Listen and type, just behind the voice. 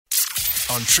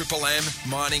on Triple M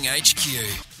Mining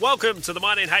HQ. Welcome to the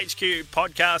Mining HQ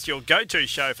podcast, your go-to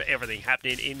show for everything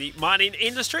happening in the mining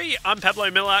industry. I'm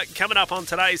Pablo Miller. Coming up on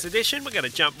today's edition, we're going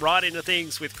to jump right into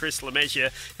things with Chris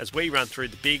Lemessurier as we run through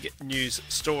the big news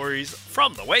stories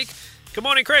from the week. Good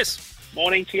morning, Chris.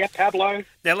 Morning to you, Pablo.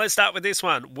 Now, let's start with this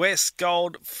one.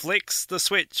 Westgold flicks the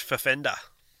switch for Fender.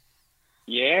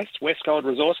 Yes, Westgold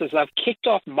Resources have kicked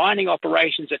off mining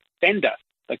operations at Fender,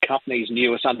 the company's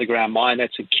newest underground mine.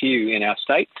 That's a Q in our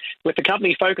state, with the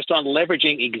company focused on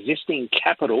leveraging existing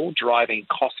capital, driving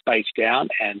cost base down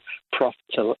and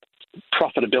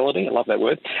profitability, I love that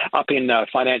word, up in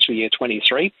financial year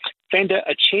 23. Fender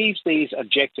achieves these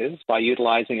objectives by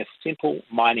utilising a simple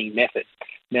mining method.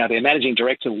 Now, their managing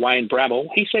director, Wayne Bramall,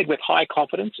 he said with high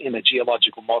confidence in the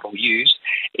geological model used,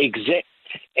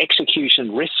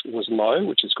 execution risk was low,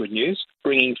 which is good news.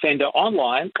 Bringing Fender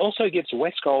online also gives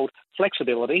Westgold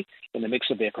flexibility in the mix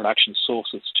of their production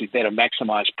sources to better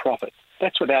maximise profit.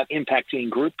 That's without impacting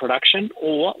group production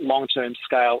or long-term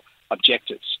scale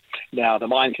objectives. Now, the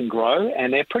mine can grow,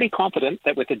 and they're pretty confident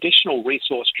that with additional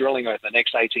resource drilling over the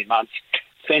next 18 months,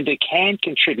 Fender can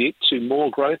contribute to more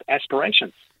growth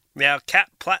aspirations. Now, CAT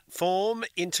platform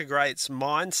integrates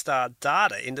MineStar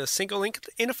data into a single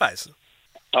interface.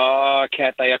 Oh,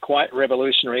 CAT, they are quite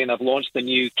revolutionary, and they've launched the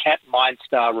new CAT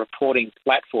MineStar reporting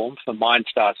platform for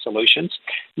MineStar Solutions.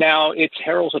 Now, it's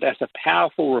heralded as a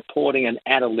powerful reporting and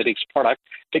analytics product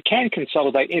that can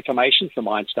consolidate information for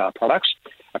MineStar products.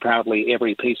 Apparently,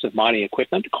 every piece of mining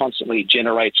equipment constantly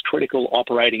generates critical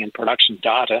operating and production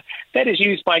data that is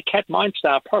used by CAT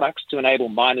MineStar products to enable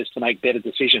miners to make better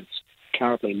decisions.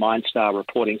 Currently, MineStar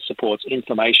reporting supports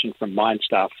information from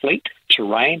MineStar fleet,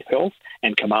 terrain, health,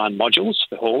 and command modules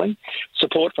for hauling.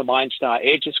 Support for MineStar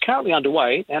Edge is currently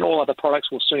underway, and all other products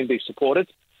will soon be supported.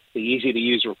 The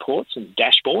easy-to-use reports and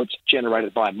dashboards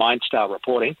generated by MineStar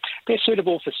reporting, they're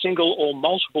suitable for single or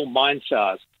multiple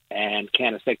MineStars and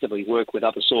can effectively work with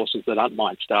other sources that aren't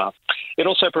MineStar. It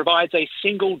also provides a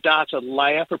single data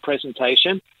layer for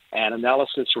presentation and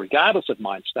analysis regardless of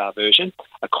MineStar version.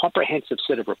 A comprehensive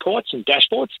set of reports and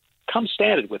dashboards comes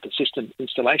standard with the system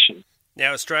installation.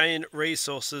 Now, Australian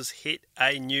Resources hit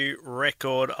a new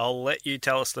record. I'll let you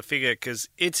tell us the figure because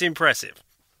it's impressive.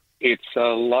 It's a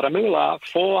lot of moolah,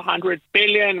 400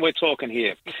 billion we're talking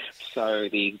here. So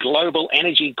the global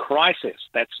energy crisis,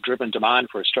 that's driven demand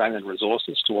for Australian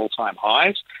resources to all-time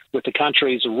highs, with the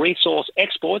country's resource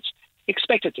exports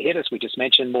expected to hit, as we just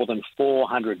mentioned, more than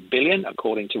 400 billion,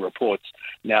 according to reports.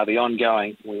 Now, we all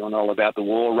know about the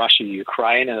war,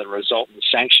 Russia-Ukraine, and the resultant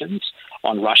sanctions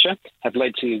on Russia have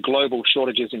led to global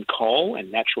shortages in coal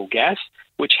and natural gas,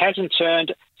 which has in turn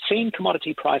seen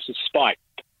commodity prices spike.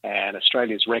 And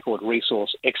Australia's record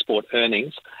resource export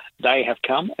earnings, they have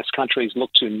come as countries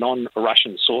look to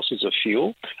non-Russian sources of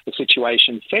fuel. The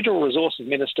situation Federal Resources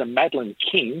Minister Madeleine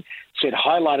King said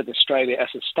highlighted Australia as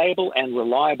a stable and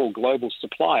reliable global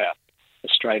supplier.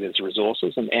 Australia's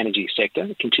resources and energy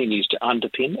sector continues to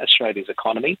underpin Australia's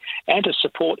economy and to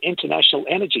support international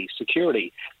energy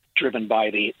security, driven by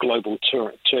the global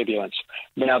turbulence.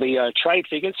 Now, the trade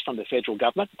figures from the federal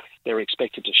government, they're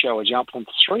expected to show a jump from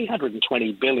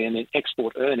 $320 billion in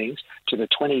export earnings to the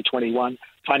 2021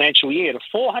 financial year to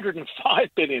 $405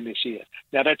 billion this year.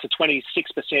 Now, that's a 26%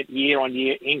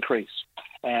 year-on-year increase.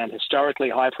 And historically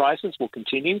high prices will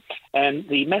continue. And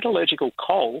the metallurgical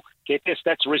coal, get this,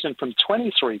 that's risen from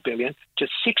 $23 billion to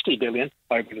 $60 billion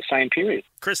over the same period.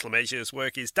 Chris Lemessurier's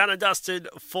work is done and dusted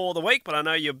for the week, but I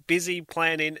know you're busy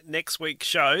planning next week's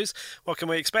shows. What can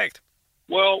we expect?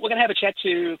 Well, we're going to have a chat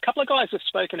to a couple of guys we've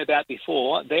spoken about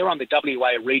before. They're on the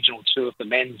WA regional tour for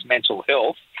men's mental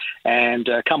health. And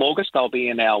come August, they'll be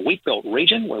in our Wheatbelt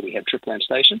region where we have Triple M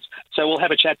stations. So we'll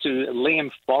have a chat to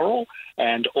Liam Forrell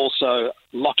and also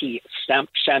Lockie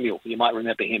Samuel. You might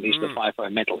remember him. He's the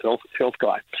FIFO mental health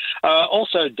guy.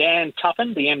 Also, Dan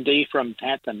Tuffin, the MD from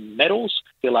Panther Metals.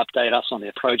 He'll update us on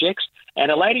their projects. And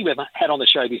a lady we've had on the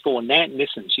show before, Nant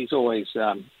Nissen. She's always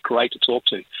great to talk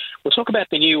to. We'll talk about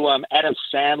the new Adam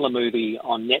Sandler movie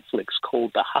on Netflix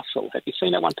called The Hustle. Have you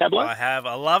seen that one, Pablo? I have.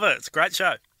 I love it. It's a great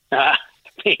show.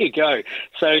 There you go.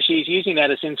 So she's using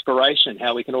that as inspiration,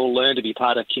 how we can all learn to be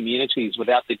part of communities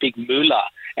without the big moolah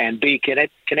and be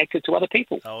connected to other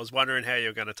people. I was wondering how you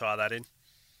were going to tie that in.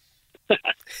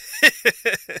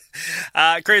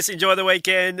 Chris, enjoy the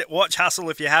weekend. Watch Hustle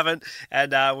if you haven't,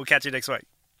 and we'll catch you next week.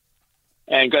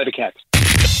 And go to Cats.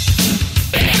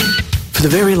 For the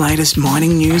very latest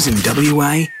mining news in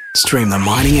WA, stream the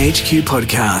Mining HQ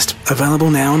podcast,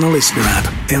 available now on the Listener app,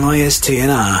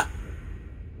 LISTNR.